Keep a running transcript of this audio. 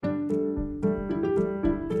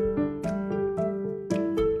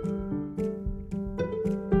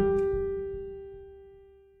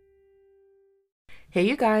Hey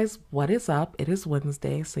you guys, what is up? It is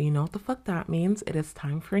Wednesday, so you know what the fuck that means. It is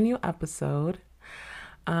time for a new episode.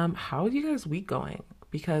 How is you guys' week going?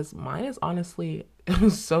 Because mine is honestly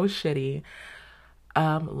so shitty.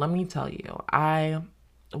 Let me tell you, I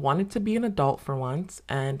wanted to be an adult for once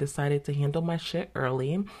and decided to handle my shit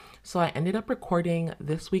early. So I ended up recording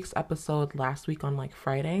this week's episode last week on like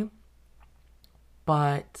Friday,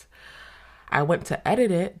 but I went to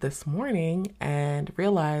edit it this morning and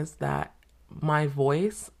realized that my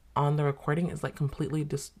voice on the recording is like completely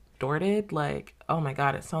distorted. Like, oh my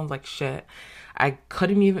God, it sounds like shit. I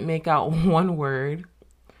couldn't even make out one word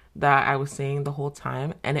that I was saying the whole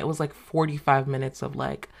time. And it was like 45 minutes of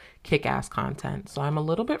like kick ass content. So I'm a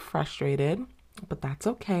little bit frustrated, but that's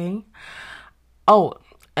okay. Oh,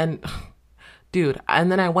 and dude,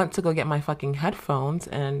 and then I went to go get my fucking headphones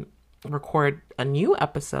and record a new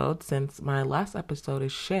episode since my last episode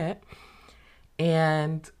is shit.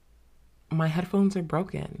 And my headphones are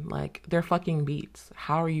broken. Like, they're fucking Beats.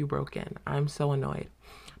 How are you broken? I'm so annoyed.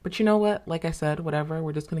 But you know what? Like I said, whatever.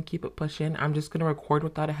 We're just going to keep it pushing. I'm just going to record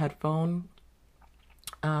without a headphone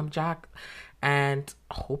jack and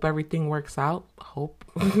hope everything works out. Hope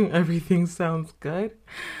everything sounds good.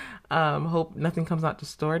 Hope nothing comes out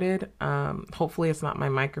distorted. Hopefully it's not my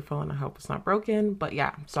microphone. I hope it's not broken. But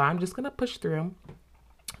yeah, so I'm just going to push through.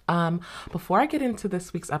 Before I get into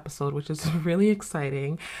this week's episode, which is really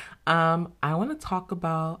exciting, I want to talk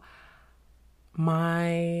about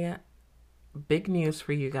my big news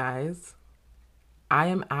for you guys. I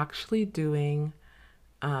am actually doing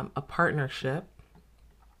a partnership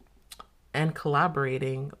and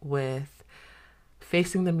collaborating with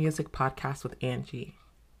Facing the Music podcast with Angie,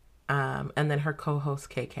 and then her co-host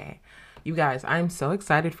KK. You guys, I'm so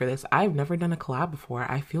excited for this. I've never done a collab before.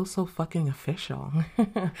 I feel so fucking official.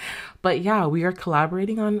 But yeah, we are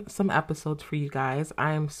collaborating on some episodes for you guys.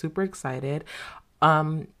 I am super excited.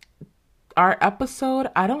 Our episode,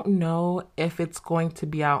 I don't know if it's going to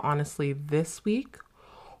be out honestly this week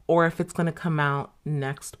or if it's going to come out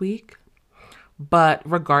next week. But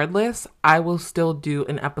regardless, I will still do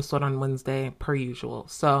an episode on Wednesday per usual.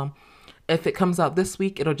 So if it comes out this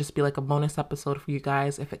week, it'll just be like a bonus episode for you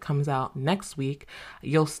guys. If it comes out next week,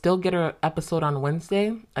 you'll still get an episode on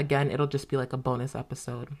Wednesday. Again, it'll just be like a bonus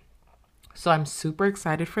episode. So I'm super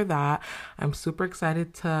excited for that. I'm super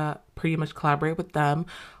excited to pretty much collaborate with them.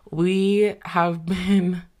 We have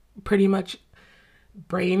been pretty much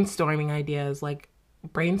brainstorming ideas, like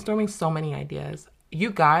brainstorming so many ideas.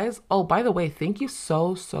 You guys, oh, by the way, thank you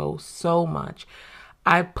so much.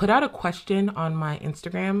 I put out a question on my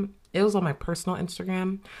Instagram. It was on my personal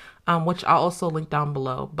Instagram, which I'll also link down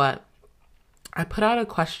below. But I put out a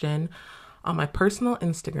question on my personal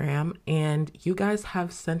Instagram, and you guys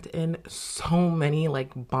have sent in so many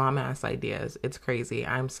like bomb ass ideas. It's crazy.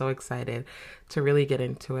 I'm so excited to really get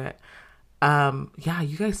into it. Yeah,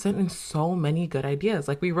 you guys sent in so many good ideas.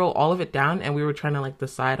 Like, we wrote all of it down and we were trying to like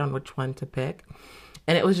decide on which one to pick.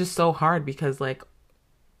 And it was just so hard because like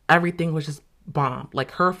everything was just bomb.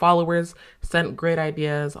 Like, her followers sent great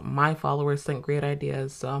ideas, my followers sent great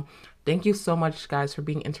ideas. So thank you so much, guys, for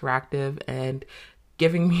being interactive and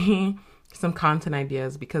giving me some content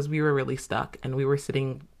ideas, because we were really stuck and we were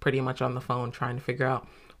sitting pretty much on the phone trying to figure out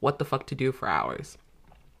what the fuck to do for hours.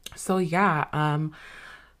 So yeah,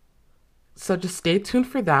 so just stay tuned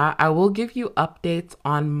for that. I will give you updates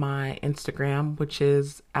on my Instagram, which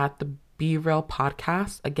is at the Be Real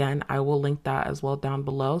podcast. Again, I will link that as well down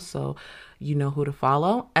below so you know who to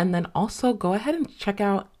follow. And then also go ahead and check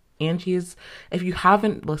out Angie's. If you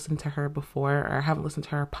haven't listened to her before or haven't listened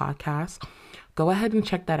to her podcast, go ahead and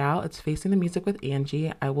check that out. It's Facing the Music with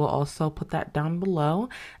Angie. I will also put that down below,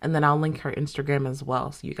 and then I'll link her Instagram as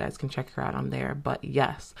well so you guys can check her out on there. But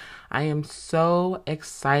yes, I am so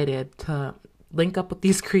excited to link up with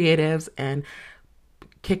these creatives and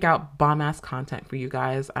kick out bomb ass content for you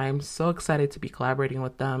guys. I'm so excited to be collaborating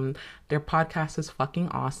with them. Their podcast is fucking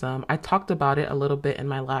awesome. I talked about it a little bit in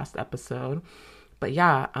my last episode. But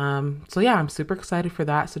yeah, so yeah, I'm super excited for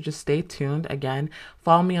that. So just stay tuned. Again,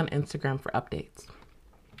 follow me on Instagram for updates.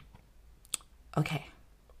 Okay,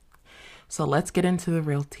 so let's get into the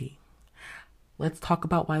real tea. Let's talk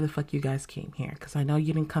about why the fuck you guys came here, because I know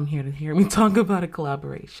you didn't come here to hear me talk about a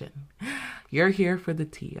collaboration. You're here for the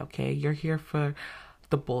tea, okay? You're here for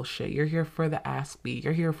the bullshit. You're here for the ask me.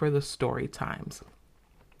 You're here for the story times.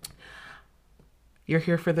 You're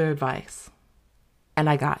here for the advice. And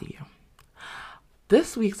I got you.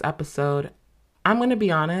 This week's episode, I'm going to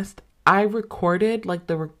be honest, I recorded, like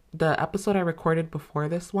the episode I recorded before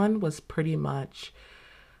this one was pretty much,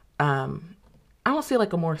 I won't say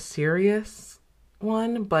like a more serious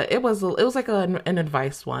one, but it was like an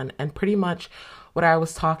advice one. And pretty much what I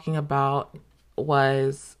was talking about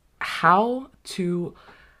was how to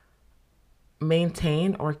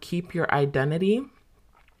maintain or keep your identity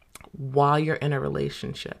while you're in a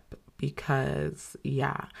relationship. Because,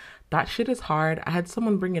 yeah, that shit is hard. I had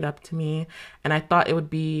someone bring it up to me, and I thought it would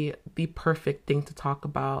be the perfect thing to talk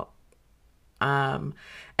about. And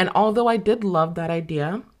although I did love that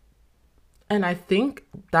idea, and I think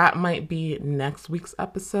that might be next week's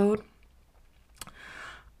episode,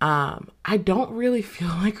 I don't really feel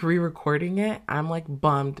like re-recording it. I'm like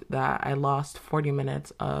bummed that I lost 40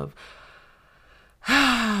 minutes of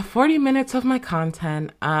 40 minutes of my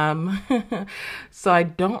content. So I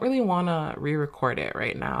don't really want to re-record it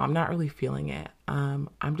right now. I'm not really feeling it.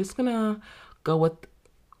 I'm just gonna go with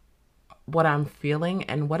what I'm feeling,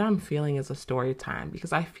 and what I'm feeling is a story time,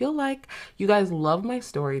 because I feel like you guys love my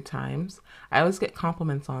story times. I always get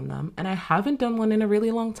compliments on them, and I haven't done one in a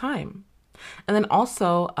really long time. And then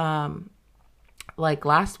also, like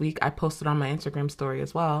last week, I posted on my Instagram story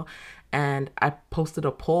as well, and I posted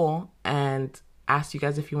a poll and asked you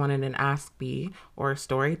guys if you wanted an Ask Bea or a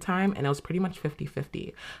story time, and it was pretty much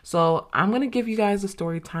 50-50. So I'm going to give you guys a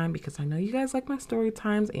story time because I know you guys like my story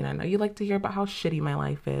times, and I know you like to hear about how shitty my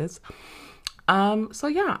life is. So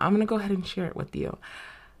yeah, I'm going to go ahead and share it with you.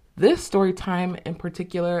 This story time in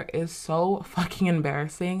particular is so fucking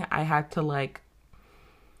embarrassing. I had to like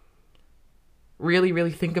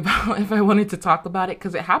really think about if I wanted to talk about it,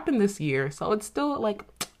 because it happened this year. So it's still like,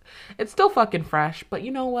 it's still fucking fresh. But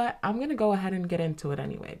you know what? I'm going to go ahead and get into it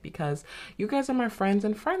anyway, because you guys are my friends,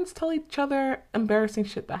 and friends tell each other embarrassing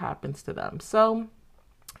shit that happens to them. So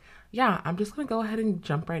yeah, I'm just going to go ahead and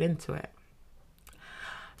jump right into it.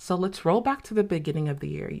 So let's roll back to the beginning of the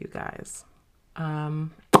year, you guys.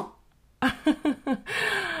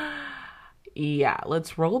 Yeah,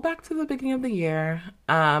 let's roll back to the beginning of the year.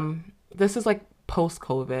 This is like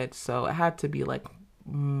post-COVID, so it had to be like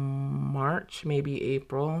March, maybe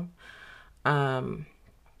April. And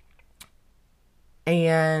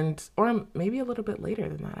or maybe a little bit later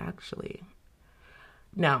than that, actually.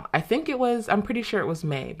 No, I think it was, I'm pretty sure it was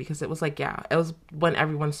May, because it was like, yeah, it was when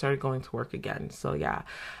everyone started going to work again. So yeah,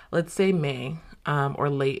 let's say May, or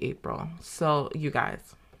late April. So you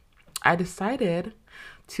guys, I decided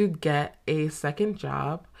to get a second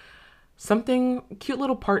job, something cute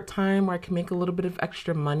little part-time where I can make a little bit of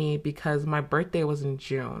extra money, because my birthday was in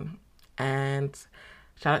June, and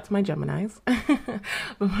shout out to my Geminis.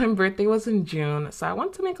 But my birthday was in June, so I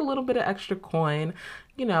want to make a little bit of extra coin,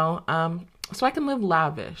 you know, so I can live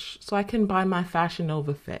lavish, so I can buy my Fashion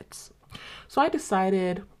Nova fits. So I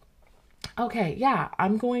decided, okay, yeah,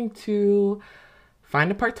 I'm going to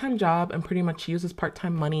find a part-time job and pretty much use this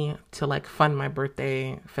part-time money to like fund my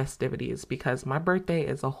birthday festivities, because my birthday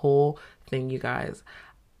is a whole thing, you guys.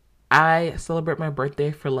 I celebrate my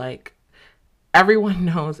birthday for like, everyone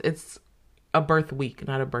knows it's a birth week,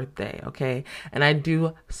 not a birthday, okay? And I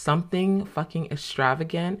do something fucking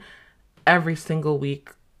extravagant every single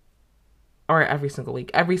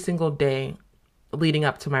day leading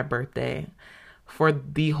up to my birthday for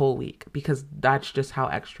the whole week, because that's just how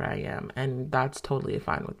extra I am, and that's totally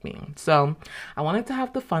fine with me. So I wanted to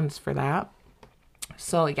have the funds for that.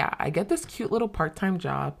 So yeah, I get this cute little part-time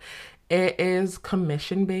job. It is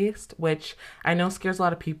commission based, which I know scares a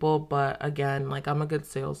lot of people, but again, like, I'm a good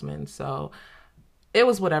salesman, so it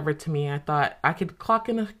was whatever to me. I thought I could clock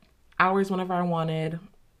in hours whenever I wanted,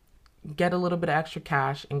 get a little bit of extra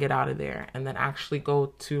cash, and get out of there, and then actually go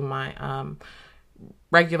to my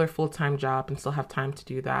regular full-time job and still have time to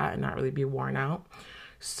do that and not really be worn out.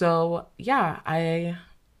 So yeah, I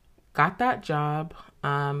got that job.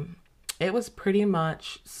 It was pretty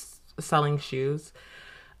much selling shoes.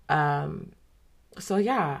 So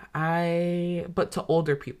yeah, but to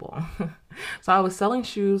older people. So I was selling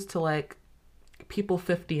shoes to like people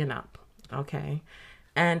 50 and up. Okay.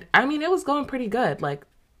 And I mean, it was going pretty good. Like,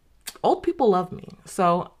 old people love me.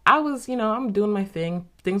 So I was, I'm doing my thing.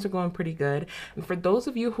 Things are going pretty good. And for those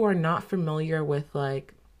of you who are not familiar with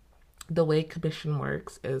like the way commission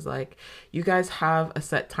works, is like, you guys have a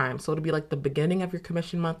set time. So it'll be like the beginning of your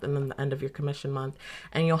commission month and then the end of your commission month.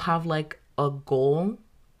 And you'll have like a goal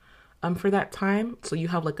for that time. So you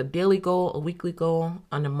have like a daily goal, a weekly goal,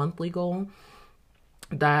 and a monthly goal.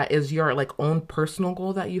 That is your like own personal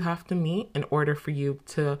goal that you have to meet in order for you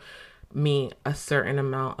to meet a certain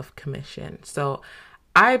amount of commission. So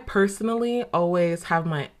I personally always have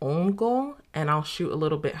my own goal, and I'll shoot a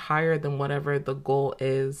little bit higher than whatever the goal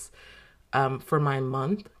is for my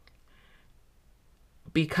month,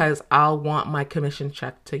 because I'll want my commission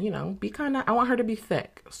check to, be I want her to be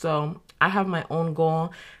thick. So I have my own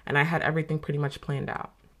goal, and I had everything pretty much planned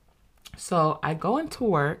out. So I go into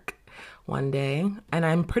work one day, and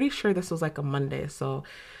I'm pretty sure this was like a Monday. So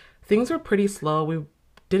things were pretty slow. We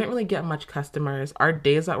didn't really get much customers. Our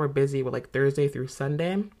days that were busy were like Thursday through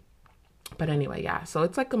Sunday. But anyway, yeah. So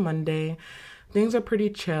it's like a Monday. Things are pretty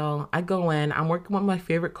chill. I go in. I'm working with my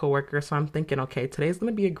favorite coworker, so I'm thinking, okay, today's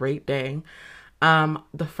gonna be a great day.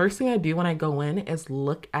 The first thing I do when I go in is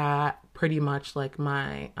look at pretty much like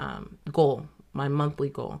my goal, my monthly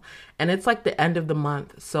goal. And it's like the end of the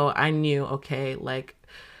month. So I knew, okay, like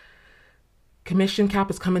commission cap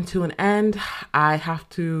is coming to an end. I have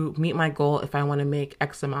to meet my goal if I want to make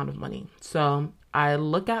X amount of money. So I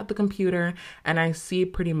look at the computer and I see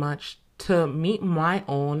pretty much to meet my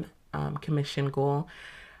own commission goal,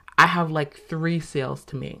 I have like 3 sales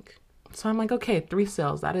to make. So I'm like, okay, 3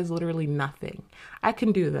 sales, that is literally nothing. I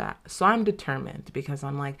can do that. So I'm determined because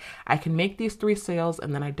I'm like, I can make these 3 sales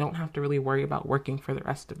and then I don't have to really worry about working for the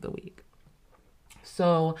rest of the week.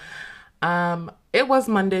 So it was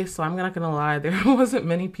Monday, so I'm not gonna lie, there wasn't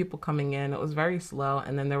many people coming in. It was very slow,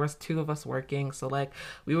 and then there was 2 of us working. So like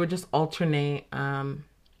we would just alternate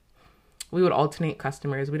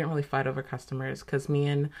customers. We didn't really fight over customers because me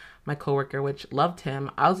and my coworker, which loved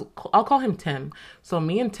him, I'll call him Tim. So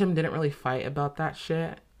me and Tim didn't really fight about that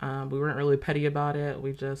shit. We weren't really petty about it.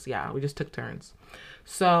 We just took turns.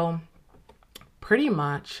 So pretty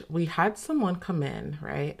much we had someone come in,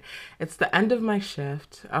 right? It's the end of my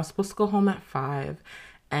shift. I was supposed to go home at 5.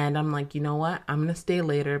 And I'm like, you know what? I'm going to stay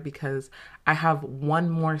later because I have 1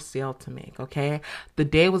 more sale to make, okay? The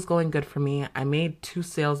day was going good for me. I made 2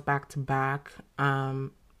 sales back to back.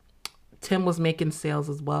 Tim was making sales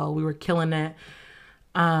as well. We were killing it.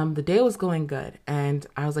 The day was going good. And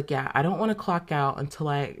I was like, yeah, I don't want to clock out until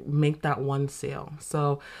I make that 1 sale.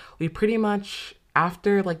 So we pretty much,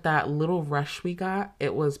 after like that little rush we got,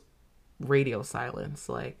 it was radio silence.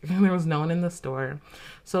 Like there was no one in the store.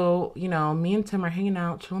 So, you know, me and Tim are hanging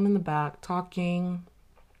out, chilling in the back, talking,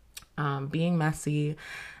 being messy.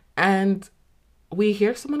 And we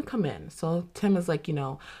hear someone come in. So Tim is like, you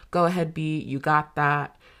know, go ahead, B, you got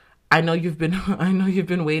that. I know you've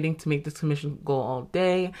been waiting to make this commission goal all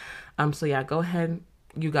day. So yeah, go ahead,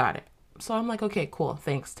 you got it. So I'm like, okay, cool.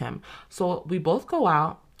 Thanks, Tim. So we both go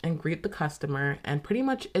out and greet the customer, and pretty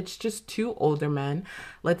much it's just 2 older men.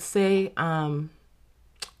 Let's say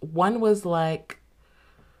one was like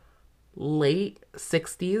late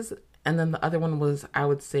 60s, and then the other one was, I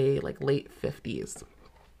would say, like late 50s.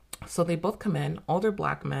 So they both come in, older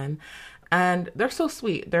Black men, and they're so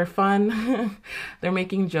sweet. They're fun. They're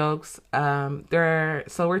making jokes. So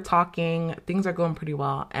we're talking. Things are going pretty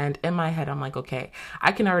well. And in my head, I'm like, okay,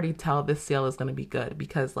 I can already tell this sale is going to be good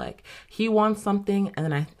because like he wants something, and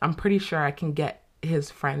then I'm pretty sure I can get his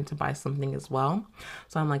friend to buy something as well.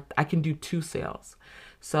 So I'm like, I can do 2 sales.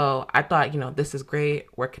 So I thought, you know, this is great.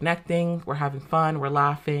 We're connecting. We're having fun. We're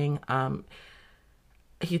laughing.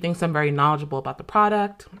 He thinks I'm very knowledgeable about the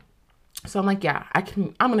product. So I'm like, yeah,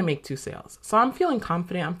 I'm going to make 2 sales. So I'm feeling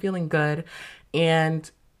confident. I'm feeling good.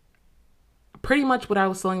 And pretty much what I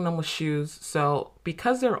was selling them was shoes. So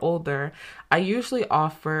because they're older, I usually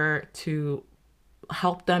offer to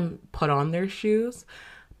help them put on their shoes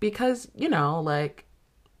because, you know, like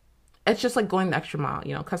it's just like going the extra mile,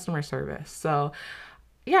 you know, customer service. So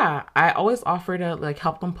yeah, I always offer to like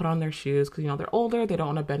help them put on their shoes because, you know, they're older, they don't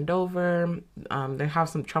want to bend over. They have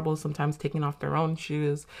some trouble sometimes taking off their own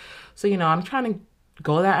shoes. So, you know, I'm trying to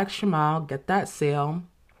go that extra mile, get that sale.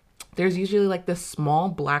 There's usually like this small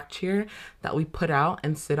black chair that we put out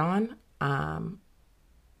and sit on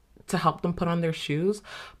to help them put on their shoes.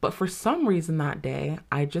 But for some reason that day,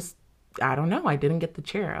 I don't know, I didn't get the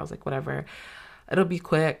chair. I was like, whatever, it'll be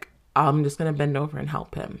quick. I'm just going to bend over and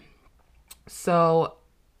help him. So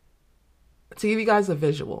to give you guys a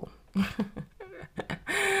visual,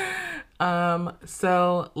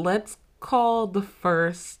 so let's call the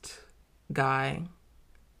first guy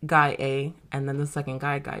A, and then the second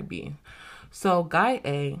guy B. So guy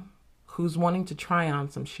A, who's wanting to try on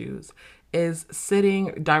some shoes, is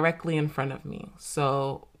sitting directly in front of me.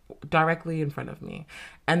 So directly in front of me.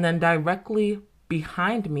 And then directly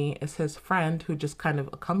behind me is his friend who just kind of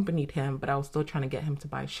accompanied him, but I was still trying to get him to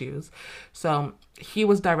buy shoes. So he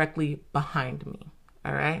was directly behind me.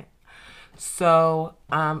 All right. So,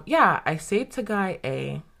 yeah, I say to guy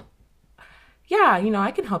A, yeah, you know,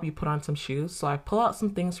 I can help you put on some shoes. So I pull out some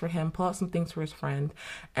things for him, pull out some things for his friend.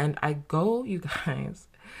 And I go, you guys,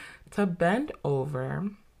 to bend over.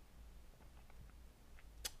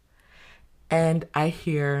 And I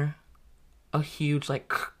hear a huge,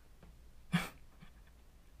 like,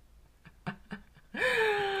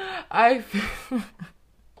 I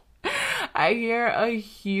hear a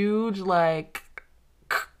huge, like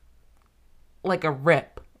a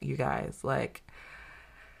rip. you guys. Like,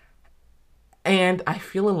 and I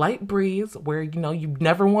feel a light breeze where, you know, you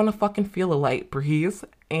never want to fucking feel a light breeze.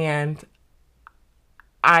 And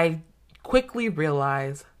I quickly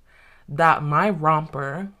realized that my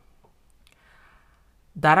romper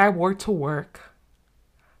that I wore to work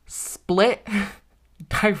split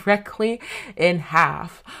directly in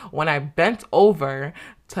half when I bent over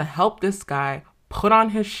to help this guy put on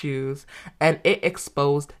his shoes, and it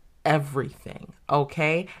exposed everything,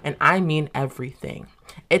 okay? And I mean everything.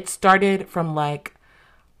 It started from like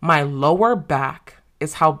my lower back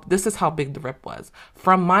is how big the rip was.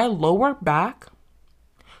 From my lower back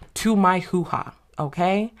to my hoo-ha,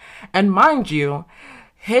 okay? And mind you,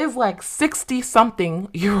 his like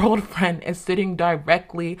 60-something-year-old friend is sitting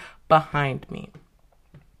directly behind me.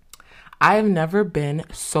 I have never been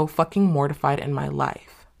so fucking mortified in my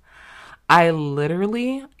life. I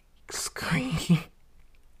literally screamed.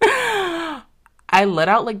 I let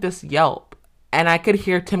out like this yelp, and I could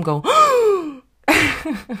hear Tim go,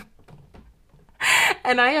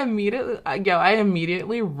 and I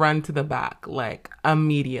immediately run to the back, like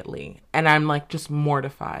immediately. And I'm like just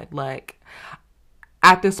mortified. Like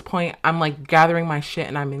at this point, I'm like gathering my shit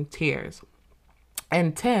and I'm in tears.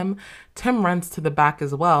 And Tim runs to the back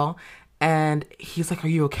as well. And he's like, "Are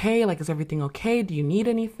you okay? Like, is everything okay? Do you need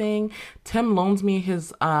anything?" Tim loans me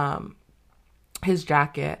his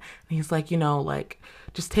jacket. And he's like, you know, like,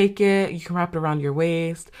 just take it. You can wrap it around your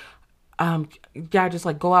waist. Yeah, just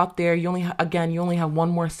like go out there. You only have one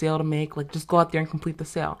more sale to make. Like, just go out there and complete the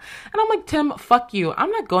sale. And I'm like, Tim, fuck you.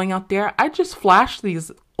 I'm not going out there. I just flashed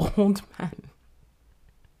these old men.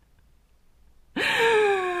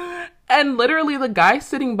 And literally the guy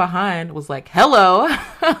sitting behind was like, "Hello."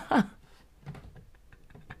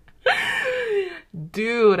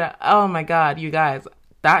 Dude, oh my God, you guys,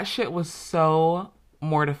 that shit was so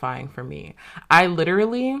mortifying for me. I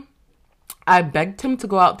begged him to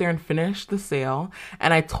go out there and finish the sale,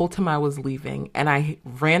 and I told him I was leaving, and I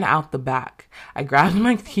ran out the back. I grabbed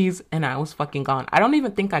my keys, and I was fucking gone. I don't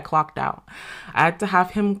even think I clocked out. I had to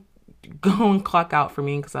have him go and clock out for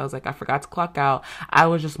me because I was like, I forgot to clock out. I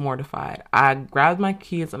was just mortified. I grabbed my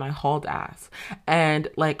keys, and I hauled ass. And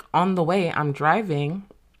like on the way, I'm driving,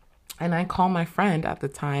 and I call my friend at the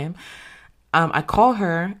time. I call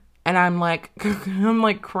her, and I'm like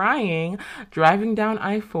crying, driving down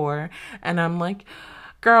I-4, and I'm like,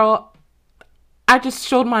 "Girl, I just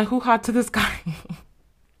showed my hoo-ha to this guy."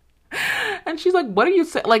 And she's like, "What are you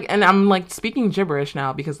saying?" Like, and I'm like speaking gibberish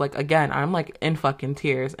now because like, again, I'm like in fucking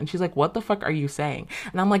tears. And she's like, "What the fuck are you saying?"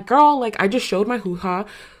 And I'm like, "Girl, like I just showed my hoo-ha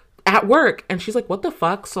at work." And she's like, "What the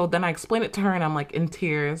fuck?" So then I explain it to her, and I'm like in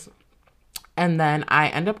tears. And then I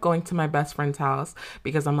end up going to my best friend's house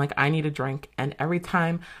because I'm like, I need a drink. And every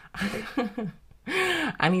time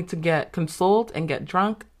I need to get consoled and get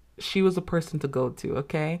drunk, she was a person to go to,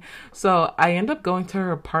 okay? So I end up going to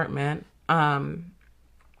her apartment. I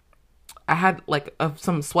had like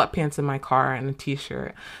some sweatpants in my car and a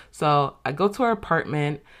t-shirt. So I go to her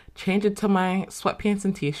apartment, change it to my sweatpants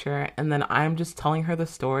and t-shirt, and then I'm just telling her the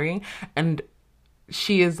story. And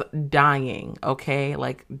she is dying, okay?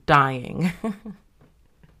 Like, dying.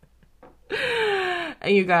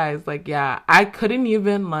 And you guys, like, yeah, I couldn't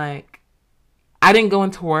even, like, I didn't go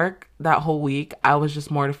into work that whole week. I was just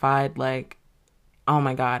mortified. Like, oh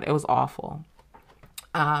my God, it was awful.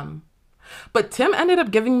 But Tim ended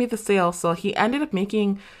up giving me the sale. So he ended up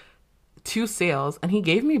making 2 sales, and he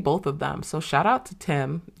gave me both of them. So shout out to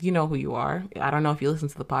Tim. You know who you are. I don't know if you listen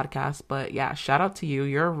to the podcast, but yeah, shout out to you.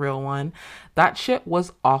 You're a real one. That shit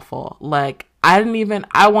was awful. Like, I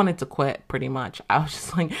wanted to quit pretty much. I was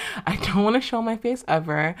just like, I don't want to show my face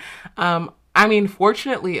ever. I mean,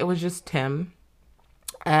 fortunately it was just Tim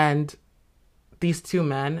and these 2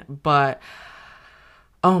 men, but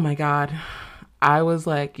oh my God, I was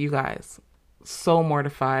like, you guys, so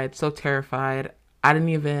mortified, so terrified. I didn't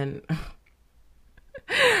even,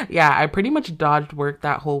 yeah, I pretty much dodged work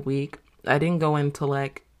that whole week. I didn't go into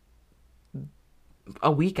like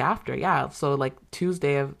a week after. Yeah. So like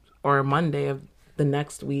Tuesday or Monday of the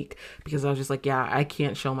next week, because I was just like, yeah, I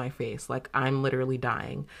can't show my face. Like, I'm literally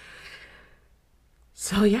dying.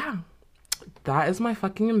 So yeah, that is my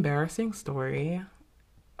fucking embarrassing story.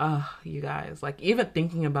 You guys, like, even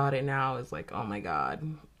thinking about it now is like, oh my God,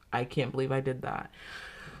 I can't believe I did that.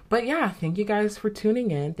 But yeah, thank you guys for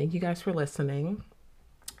tuning in. Thank you guys for listening.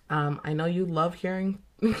 I know you love hearing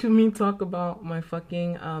me talk about my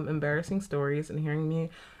fucking embarrassing stories and hearing me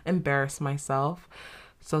embarrass myself.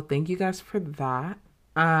 So thank you guys for that.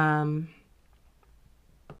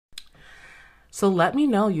 So let me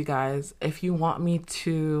know, you guys, if you want me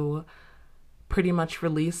to pretty much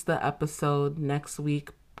release the episode next week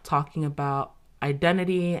talking about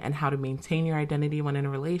identity and how to maintain your identity when in a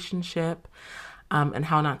relationship, and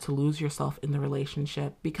how not to lose yourself in the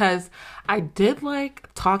relationship, because I did like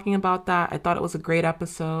talking about that. I thought it was a great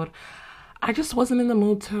episode. I just wasn't in the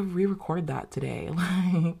mood to re-record that today.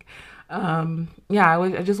 I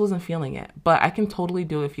just wasn't feeling it, but I can totally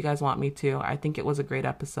do it if you guys want me to. I think it was a great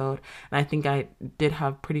episode, and I think I did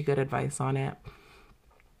have pretty good advice on it.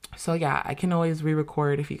 So yeah, I can always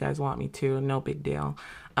re-record if you guys want me to. No big deal.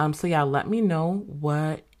 So yeah, let me know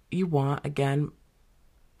what you want. Again,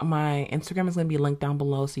 my Instagram is going to be linked down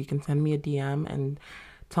below, so you can send me a DM and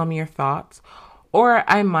tell me your thoughts. Or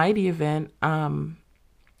I might even,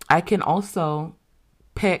 I can also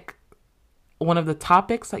pick one of the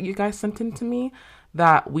topics that you guys sent in to me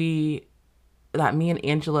that me and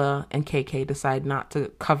Angela and KK decide not to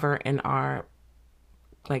cover in our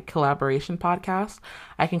like collaboration podcast.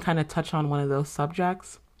 I can kind of touch on one of those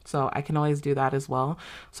subjects. So I can always do that as well.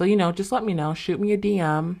 So, just let me know, shoot me a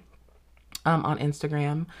DM on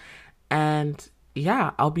Instagram, and yeah,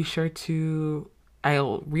 I'll be sure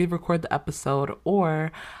I'll re-record the episode,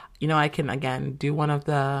 or I can again do one of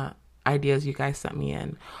the ideas you guys sent me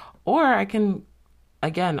in, or I could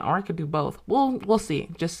do both. We'll see.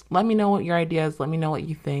 Just let me know what your ideas, let me know what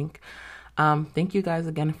you think. Thank you guys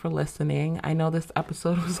again for listening. I know this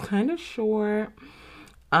episode was kind of short,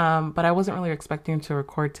 but I wasn't really expecting to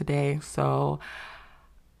record today, so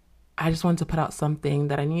I just wanted to put out something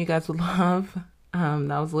that I knew you guys would love. That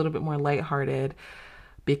was a little bit more lighthearted,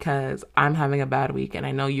 because I'm having a bad week, and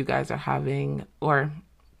I know you guys are having, or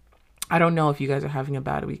I don't know if you guys are having a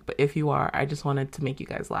bad week, but if you are, I just wanted to make you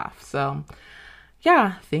guys laugh. So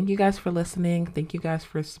yeah, thank you guys for listening. Thank you guys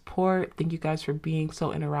for support. Thank you guys for being so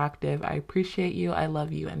interactive. I appreciate you. I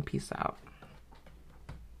love you, and peace out.